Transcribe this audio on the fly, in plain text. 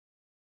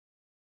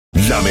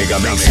La mega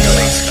mezcla.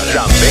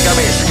 La mega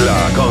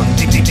mezcla con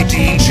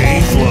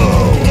DJ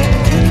Flow.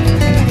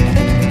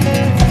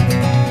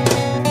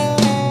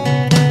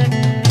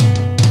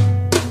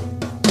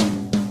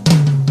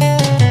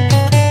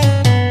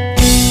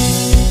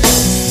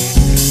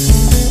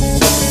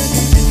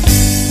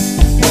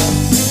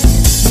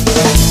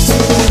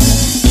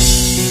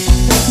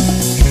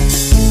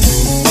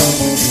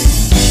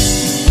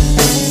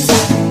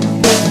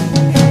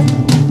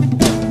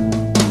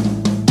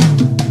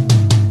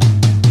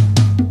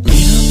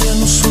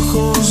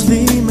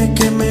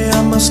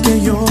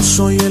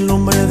 Soy el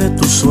hombre de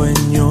tus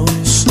sueños.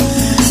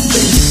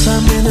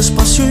 Bésame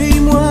despacio y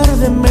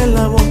muérdeme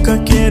la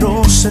boca.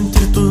 Quiero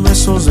sentir tus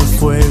besos de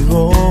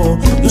fuego.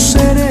 Yo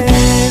seré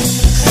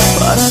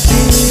para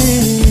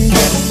ti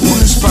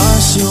un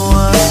espacio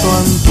a tu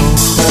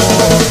antojo.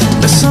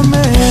 Bésame,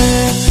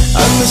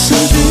 hazme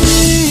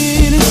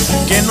sentir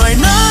que no hay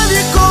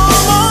nadie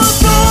como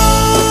tú.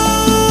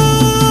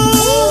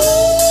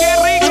 ¡Qué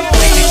rico!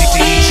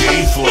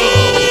 DJ Flow.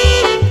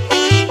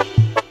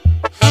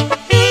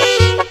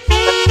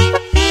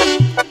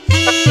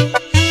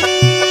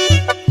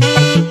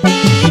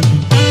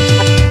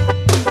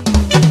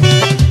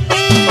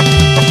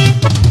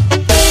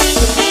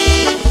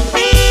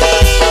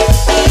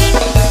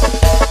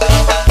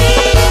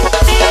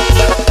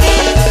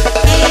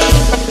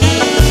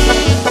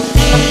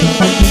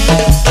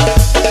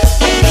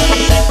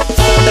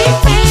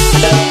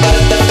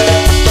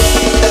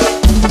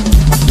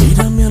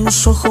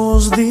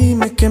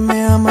 Dime que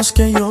me amas,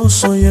 que yo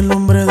soy el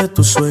hombre de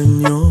tus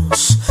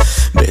sueños.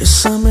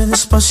 Bésame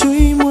despacio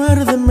y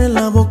muérdeme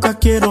la boca.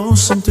 Quiero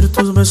sentir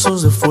tus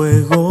besos de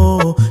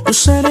fuego. Yo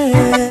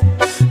seré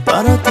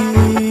para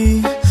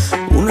ti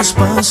un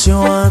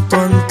espacio a tu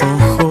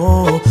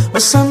antojo.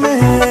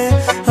 Bésame,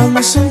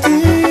 hazme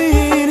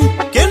sentir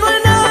que no hay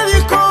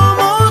nadie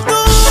como tú.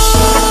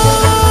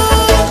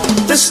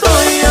 Te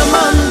estoy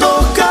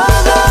amando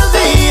cada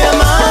día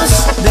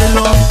más de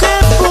lo que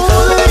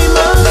pude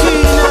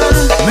imaginar.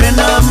 Me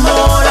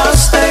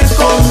enamoraste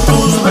con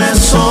tus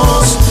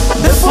besos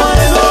de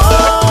fuego.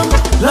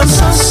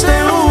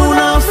 Lanzaste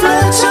una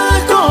flecha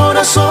al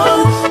corazón.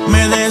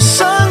 Me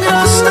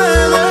desangraste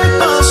de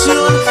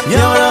pasión. Y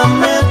ahora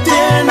me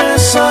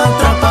tienes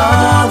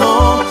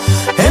atrapado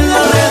en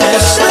las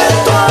redes de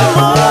tu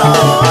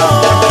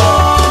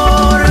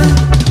amor.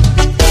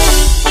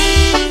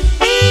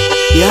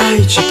 Y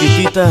ay,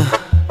 chiquitita,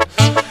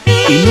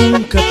 y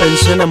nunca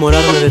pensé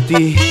enamorarme de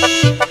ti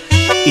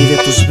y de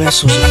tus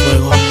besos de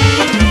fuego.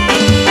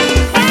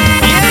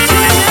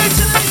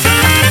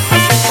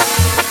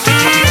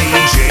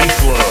 DJ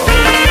Flow.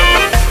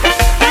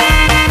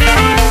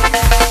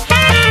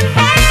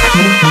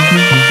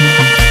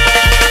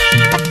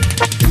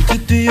 Entre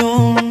tú y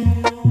yo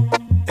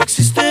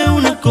existe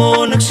una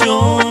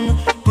conexión.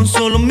 Con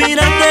solo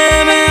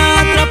mirarte me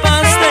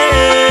atrapaste.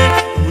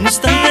 Un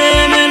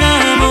instante me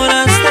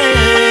enamoraste.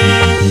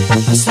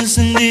 Has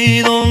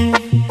encendido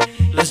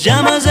las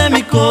llamas de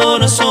mi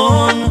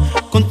corazón.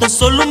 Con tan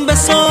solo un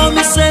beso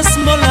me haces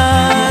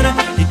volar.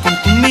 Y con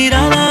tu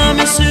mirada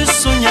me haces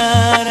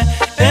soñar.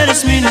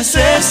 Eres mi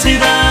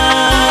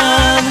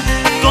necesidad.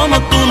 Como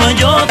tú no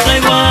hay otra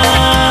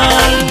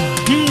igual.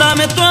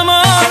 Dame tu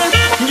amor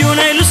y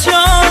una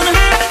ilusión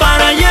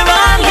para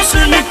llevarlos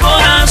en mi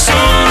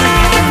corazón.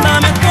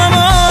 Dame tu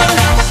amor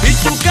y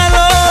tu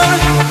calor.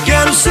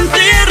 Quiero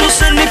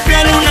sentirlos en mi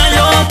piel una y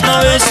otra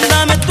vez.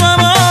 Dame tu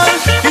amor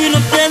y no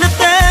te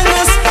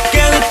detengas,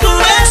 que de tu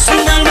beso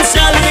un alma se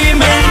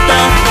alimenta.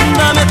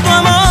 Dame tu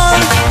amor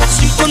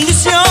sin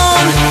condición.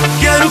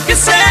 Quiero que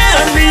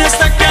seas mía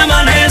hasta que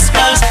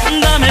amanezcas.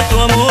 Dame tu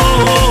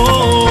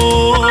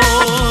amor.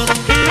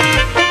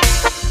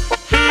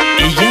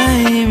 Y ya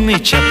ahí mi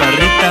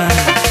chaparrita,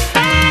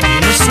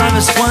 no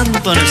sabes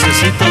cuánto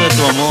necesito de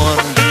tu amor.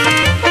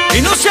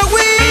 Y no se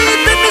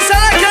agüiten mis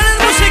alacranes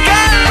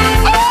musical.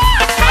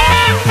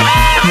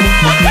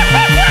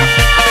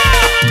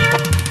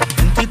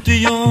 Entre tú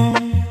y yo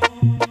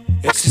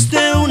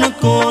existe una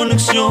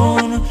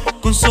conexión.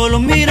 Con solo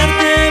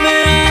mirarte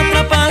me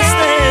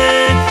atrapaste.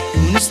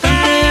 Un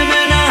instante me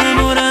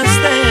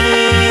enamoraste.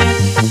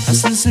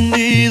 Has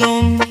encendido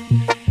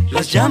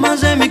las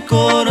llamas de mi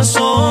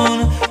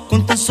corazón.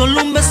 Con tan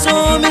solo un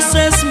beso me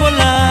haces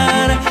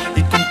volar.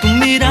 Y con tu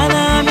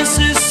mirada me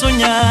haces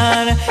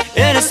soñar.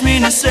 Eres mi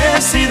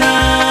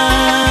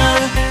necesidad.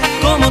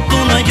 Como tú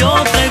no hay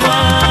otra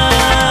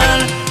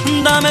igual.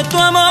 Dame tu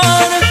amor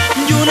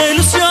y una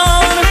ilusión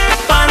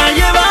para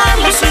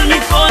llevarlos en mi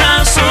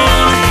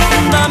corazón.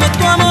 Dame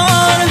tu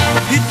amor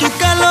y tu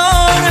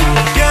calor.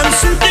 Quiero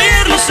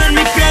sentirlos en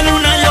mi piel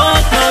una y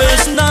otra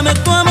vez. Dame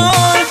tu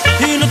amor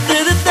y no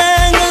te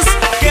detengas,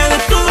 que de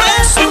tu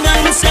beso un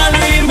alma se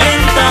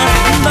alimenta.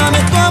 Dame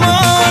tu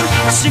amor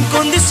sin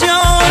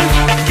condición.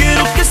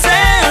 Quiero que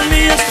seas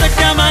mía hasta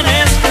que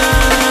amanezca.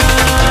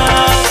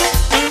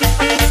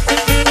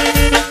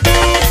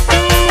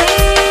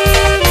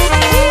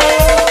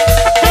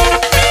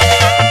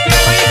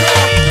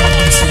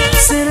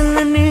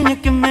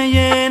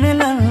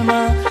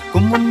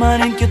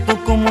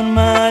 quieto como un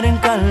mar en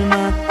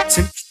calma,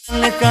 siempre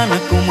tan lejana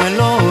como el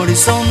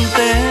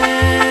horizonte.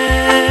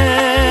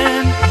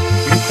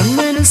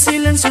 Gritando en el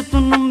silencio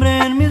tu nombre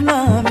en mis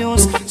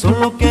labios,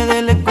 solo queda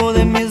el eco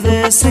de mis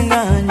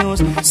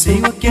desengaños.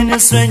 Sigo aquí en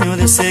el sueño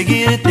de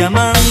seguirte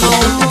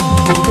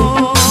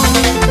amando.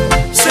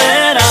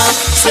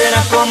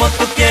 Será como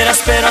tú quieras,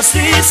 pero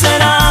así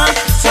será.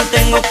 Solo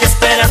tengo que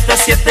esperarte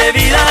 7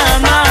 vidas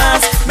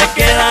más. Me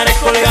quedaré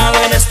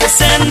colgado en este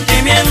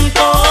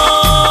sentimiento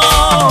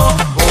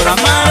por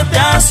amarte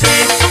así.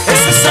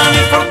 Es esa mi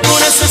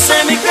fortuna, es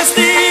ese mi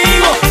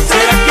castigo.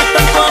 ¿Será que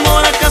tanto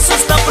amor acaso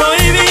está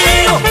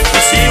prohibido?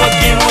 Yo sigo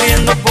aquí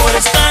muriendo por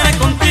estar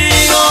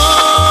contigo,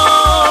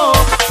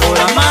 por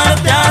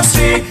amarte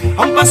así.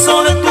 A un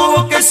paso de tu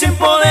boca y sin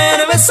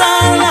poder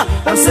besarla,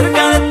 tan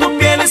cerca de tu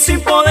piel y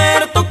sin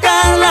poder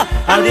tocarla,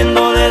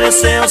 ardiendo de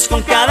deseos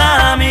con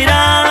cada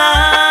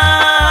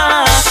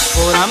mirada.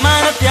 Por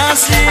amarte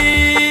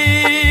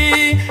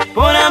así,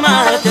 por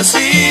amarte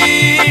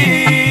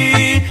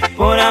así,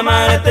 por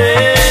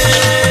amarte.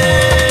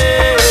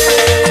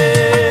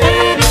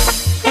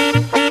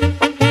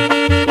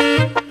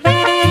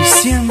 Y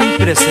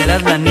siempre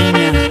serás la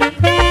niña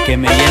que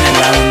me llena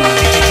el alma.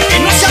 Y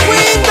no se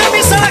agüita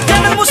mis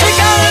alacranes musicales.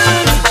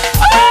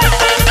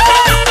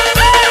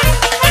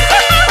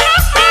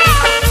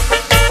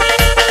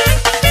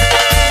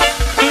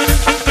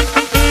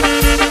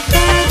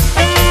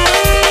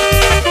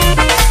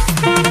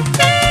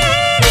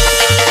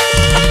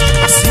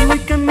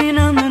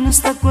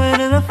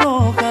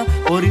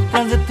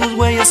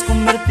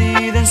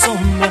 Convertida en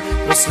sombra,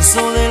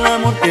 proceso del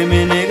amor que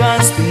me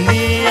negaste un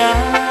día.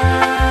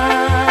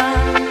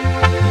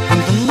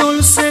 Contando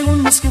los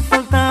segundos que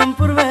faltan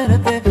por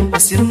verte,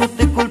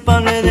 haciéndote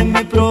culpable de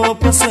mi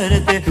propia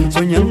suerte,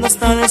 soñando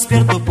hasta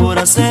despierto por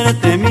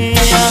hacerte mía.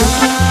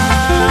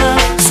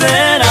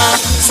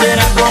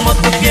 Será como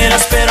tú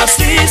quieras, pero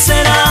así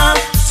será.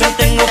 Solo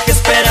tengo que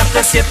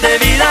esperarte 7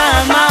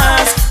 vidas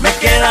más. Me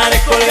quedaré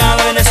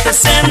colgado en este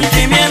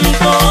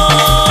sentimiento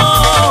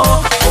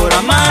por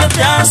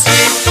amarte así.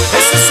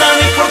 Es esa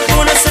mi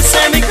fortuna, es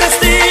ese mi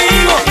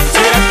castigo.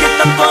 ¿Será que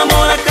tanto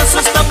amor acaso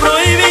está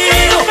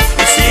prohibido?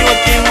 Y sigo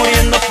aquí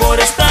muriendo por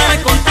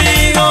estar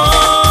contigo,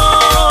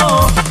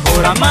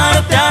 por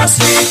amarte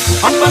así.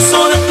 A un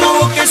paso de tu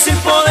boca y sin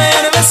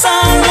poder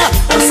besarla,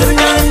 tan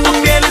cerca de tu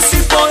piel y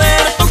sin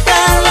poder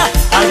tocarla,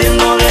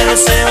 ardiendo de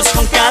deseos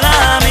con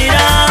cada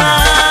mirada.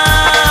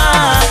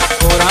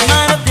 Por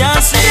amarte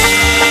así,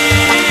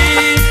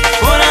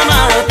 por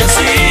amarte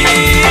así.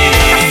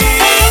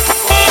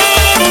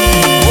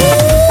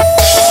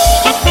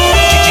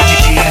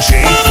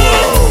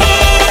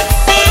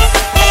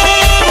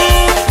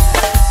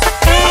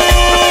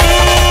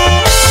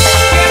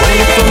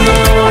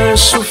 He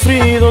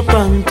sufrido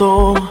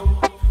tanto,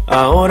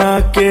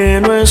 ahora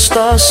que no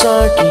estás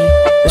aquí,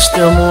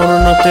 este amor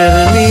no ha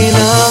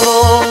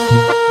terminado.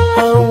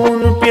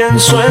 Aún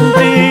pienso en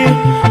ti,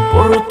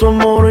 por tu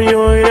amor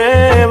yo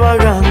iré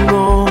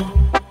vagando.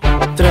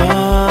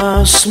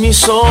 Tras mi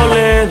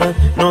soledad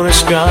no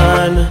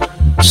descansaré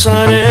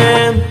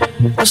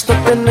hasta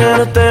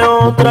tenerte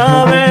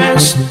otra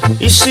vez.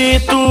 Y si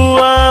tú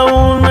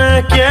aún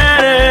me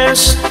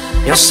quieres,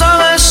 ya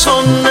sabes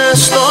dónde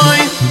estoy,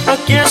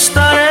 aquí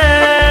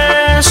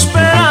estaré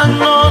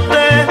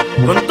esperándote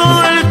con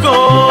todo el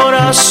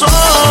corazón.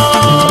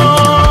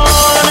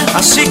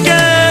 Así que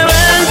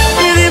ven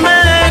y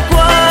dime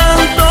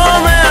cuánto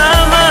me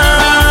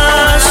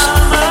amas.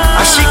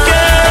 Así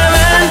que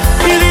ven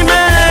y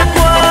dime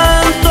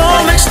cuánto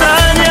me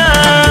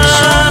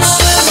extrañas.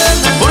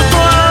 Por tu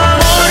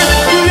amor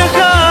yo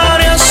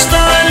viajaré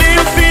hasta el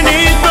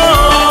infinito.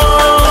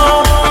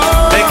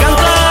 Te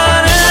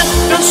cantaré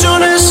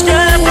canciones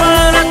que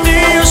para ti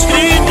he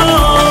escrito.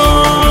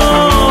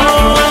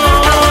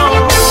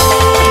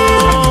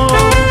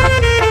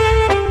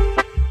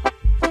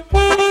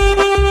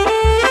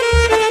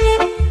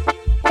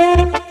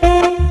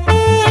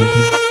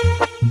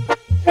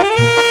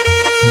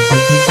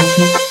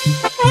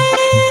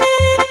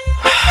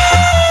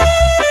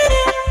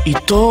 Y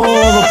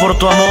todo por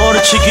tu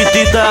amor,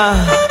 chiquitita.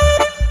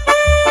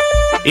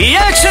 Y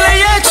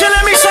échale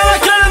mis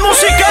alacranes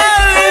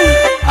musicales.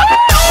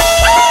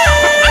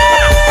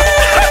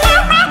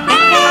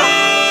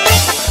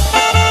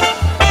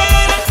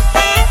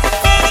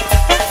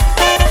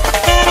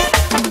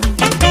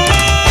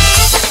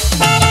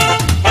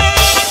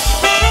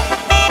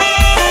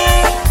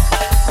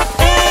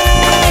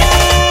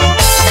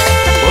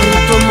 Por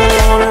tu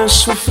amor he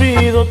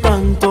sufrido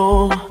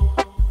tanto,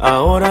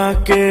 ahora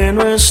que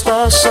no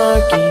estás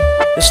aquí,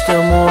 este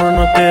amor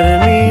no ha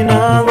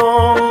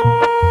terminado.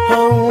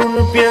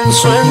 Aún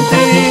pienso en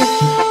ti,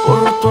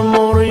 por tu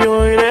amor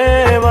yo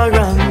iré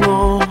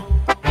vagando.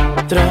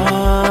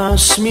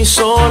 Tras mi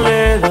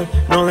soledad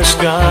no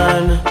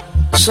descansaré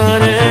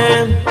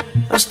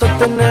hasta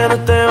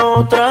tenerte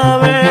otra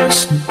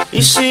vez.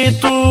 Y si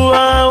tú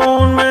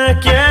aún me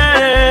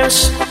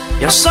quieres,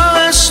 ya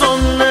sabes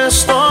dónde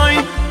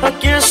estoy,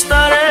 aquí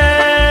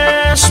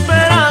estaré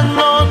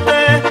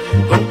esperándote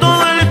con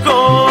todo el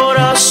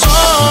corazón.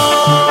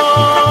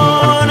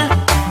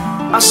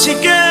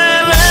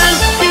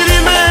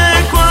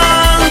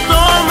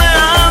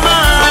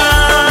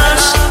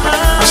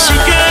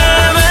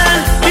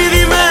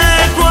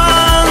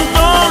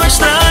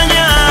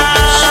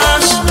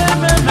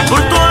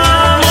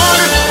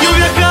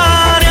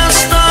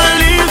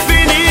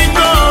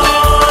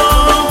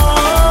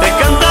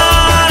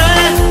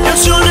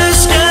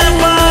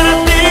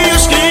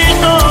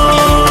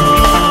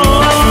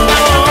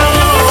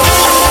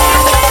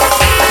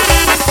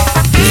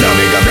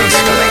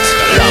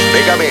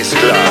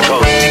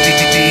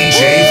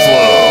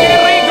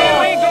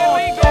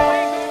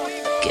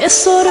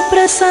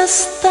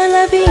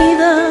 la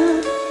vida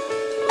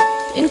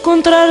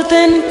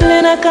encontrarte en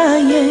plena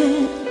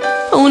calle,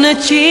 una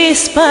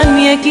chispa en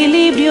mi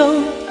equilibrio,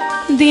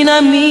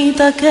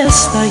 dinamita que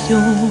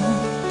estalló.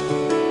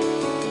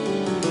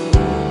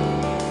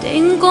 Te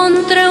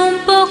encontré un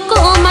poco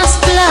más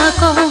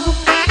flaco,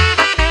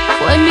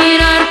 fue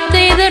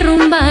mirarte y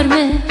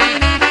derrumbarme.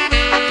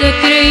 Te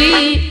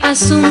creí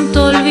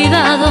asunto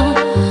olvidado,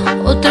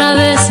 otra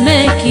vez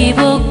me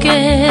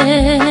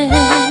equivoqué.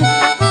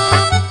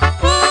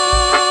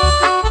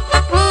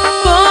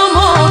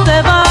 ¿Cómo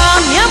te va,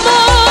 mi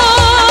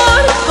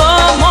amor?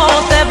 ¿Cómo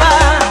te va?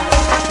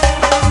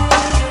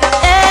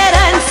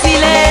 Era en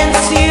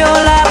silencio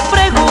la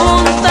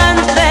pregunta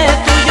entre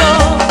tú y yo.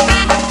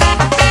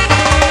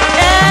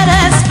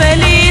 ¿Eres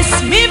feliz,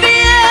 mi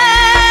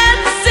bien,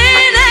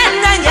 sin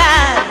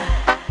engañar?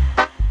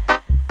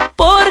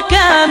 Porque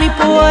a mi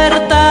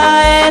puerta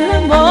el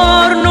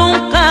amor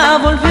nunca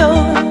volvió.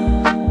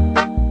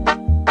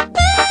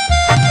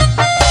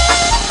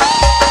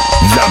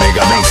 La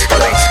mega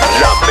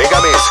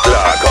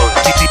mezcla con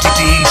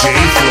DJ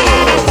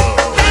Flow.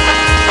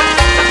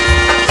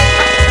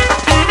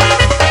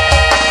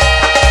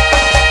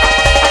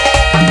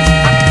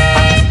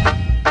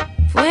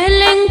 Fue el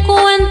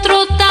encuentro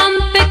tan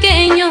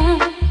pequeño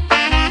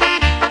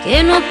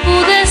que no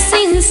pude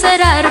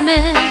sincerarme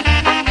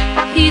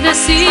y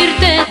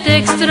decirte te he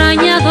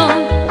extrañado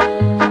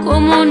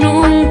como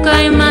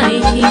nunca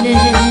imaginé.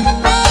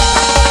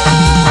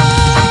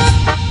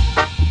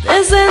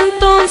 Desde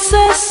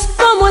entonces,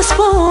 como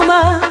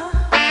espuma,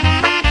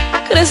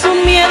 crece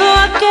un miedo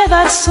a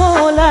quedar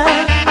sola,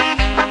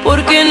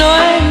 porque no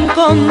he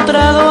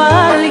encontrado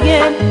a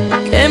alguien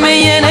que me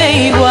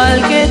llene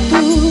igual que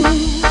tú.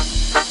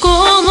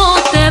 ¿Cómo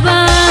te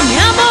va, mi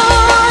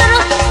amor?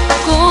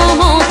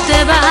 ¿Cómo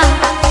te va?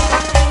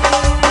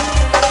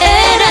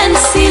 Era en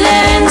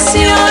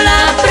silencio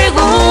la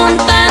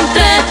pregunta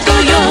entre tú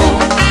y yo.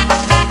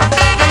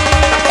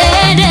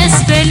 ¿Eres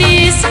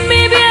feliz,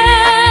 mi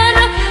bien,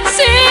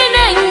 sin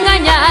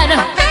engañar?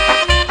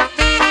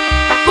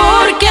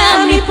 Porque a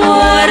mi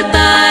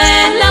puerta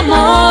el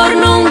amor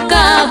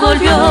nunca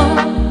volvió.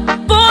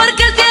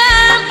 Porque el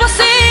tiempo ha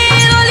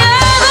sido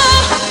aliado,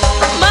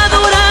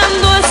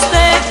 madurando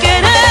este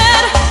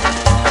querer.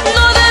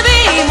 No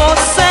debimos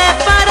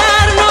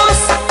separarnos,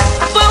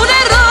 fue un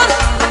error,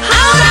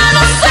 ahora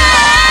lo sé.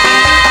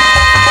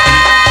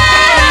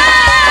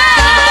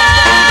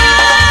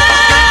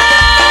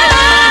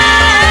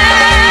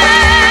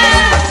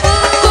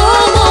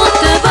 ¿Cómo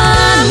te va,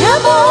 mi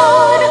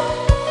amor?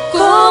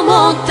 ¿Cómo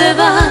te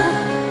va?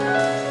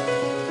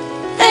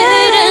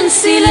 Era en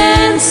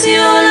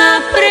silencio la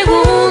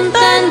pregunta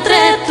entre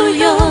tú y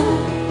yo.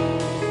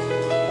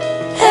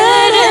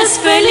 ¿Eres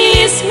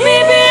feliz, mi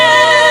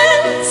bien,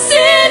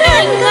 sin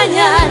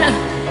engañar?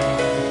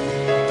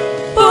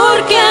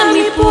 Porque a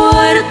mi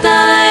puerta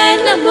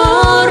el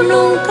amor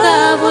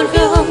nunca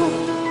volvió.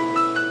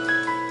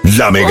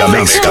 La mega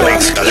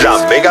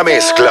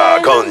mezcla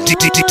con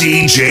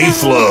DJ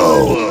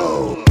Flow.